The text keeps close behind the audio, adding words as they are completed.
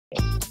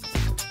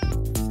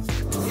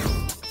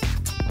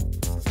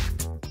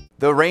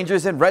The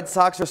Rangers and Red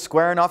Sox are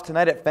squaring off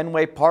tonight at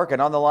Fenway Park, and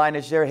on the line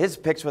to share his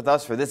picks with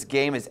us for this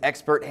game is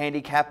expert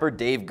handicapper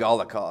Dave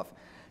Golikoff.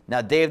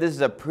 Now, Dave, this is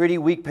a pretty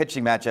weak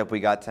pitching matchup we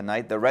got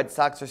tonight. The Red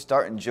Sox are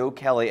starting Joe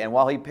Kelly, and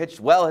while he pitched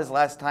well his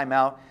last time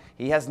out,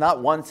 he has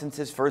not won since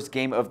his first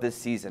game of this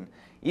season.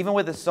 Even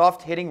with a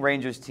soft-hitting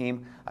Rangers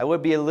team, I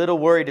would be a little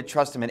worried to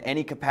trust him in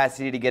any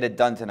capacity to get it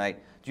done tonight.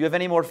 Do you have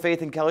any more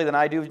faith in Kelly than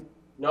I do?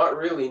 Not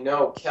really,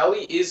 no.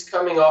 Kelly is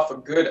coming off a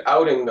good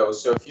outing, though,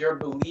 so if you're a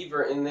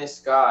believer in this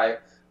guy,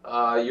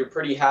 you're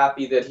pretty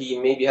happy that he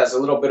maybe has a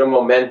little bit of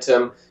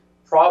momentum.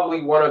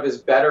 Probably one of his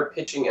better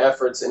pitching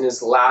efforts in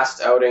his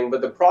last outing,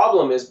 but the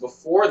problem is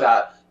before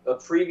that, the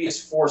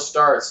previous 4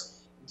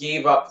 starts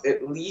gave up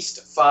at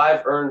least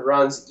 5 earned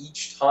runs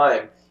each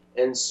time.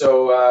 And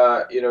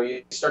so,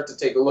 you start to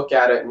take a look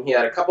at it, and he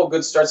had a couple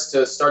good starts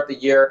to start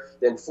the year,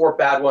 then 4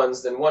 bad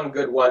ones, then 1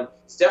 good one.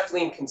 It's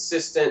definitely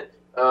inconsistent.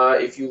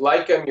 If you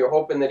like him, you're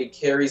hoping that he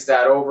carries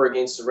that over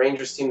against the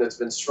Rangers team that's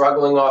been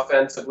struggling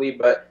offensively,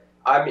 but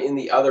I'm in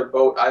the other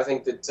boat. I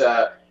think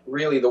that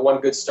really the 1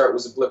 good start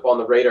was a blip on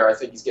the radar. I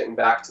think he's getting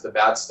back to the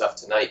bad stuff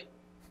tonight.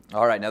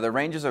 All right, now the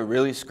Rangers are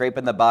really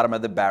scraping the bottom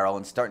of the barrel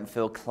and starting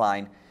Phil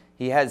Klein.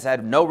 He has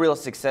had no real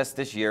success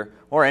this year,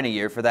 or any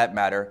year for that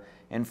matter.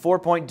 In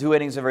 4.2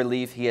 innings of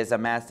relief, he has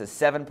amassed a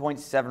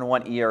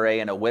 7.71 ERA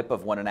and a whip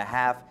of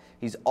 1.5.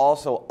 He's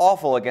also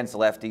awful against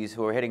lefties,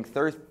 who are hitting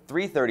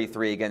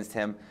 .333 against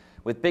him.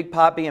 With Big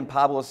Papi and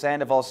Pablo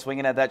Sandoval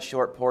swinging at that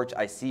short porch,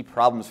 I see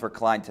problems for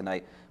Klein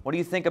tonight. What do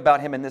you think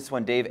about him in this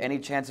one, Dave? Any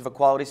chance of a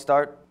quality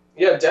start?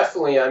 Yeah,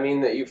 definitely. I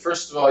mean,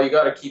 first of all, you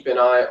got to keep an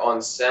eye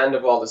on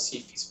Sandoval to see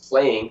if he's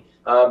playing.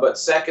 But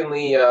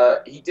secondly,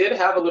 he did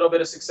have a little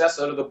bit of success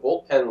out of the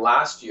bullpen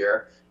last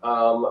year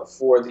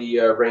for the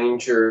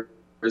Rangers.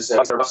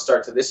 And a rough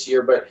start to this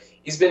year, but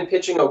he's been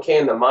pitching okay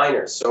in the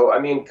minors. So, I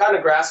mean, kind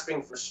of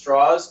grasping for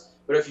straws.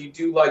 But if you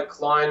do like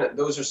Klein,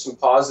 those are some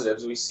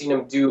positives. We've seen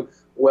him do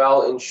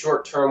well in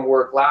short-term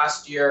work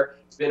last year.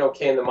 He's been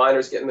okay in the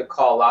minors, getting the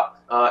call up.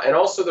 And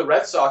also the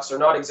Red Sox are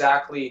not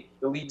exactly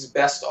the league's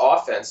best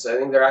offense. I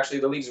think they're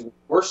actually the league's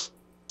worst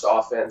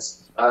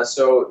offense.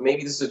 So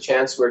maybe this is a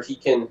chance where he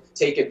can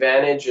take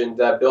advantage and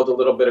build a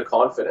little bit of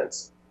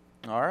confidence.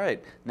 All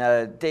right.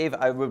 Now, Dave,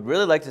 I would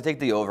really like to take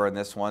the over in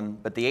this one,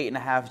 but the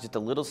 8.5 is just a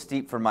little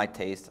steep for my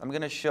taste. I'm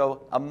going to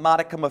show a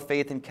modicum of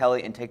faith in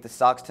Kelly and take the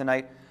Sox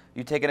tonight.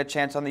 You taking a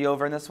chance on the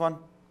over in this one?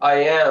 I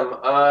am.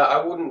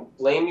 I wouldn't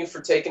blame you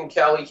for taking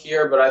Kelly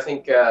here, but I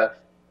think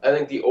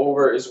the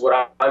over is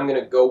what I'm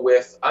going to go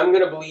with. I'm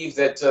going to believe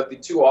that the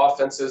 2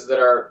 offenses that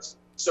are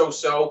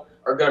so-so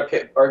are going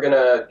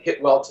to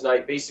hit well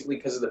tonight, basically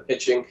because of the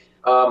pitching.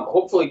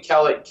 Hopefully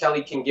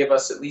Kelly can give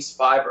us at least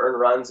 5 earned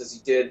runs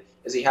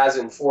as he has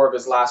in 4 of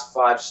his last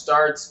 5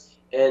 starts.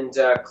 And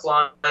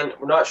Klein,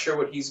 we're not sure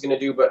what he's going to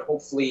do, but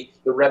hopefully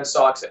the Red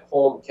Sox at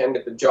home can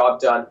get the job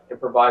done and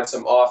provide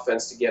some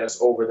offense to get us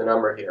over the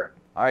number here.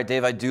 All right,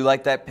 Dave, I do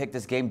like that pick.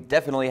 This game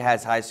definitely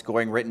has high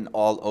scoring written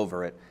all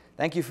over it.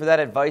 Thank you for that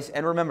advice.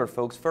 And remember,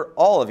 folks, for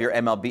all of your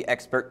MLB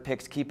expert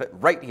picks, keep it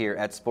right here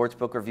at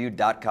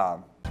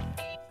sportsbookreview.com.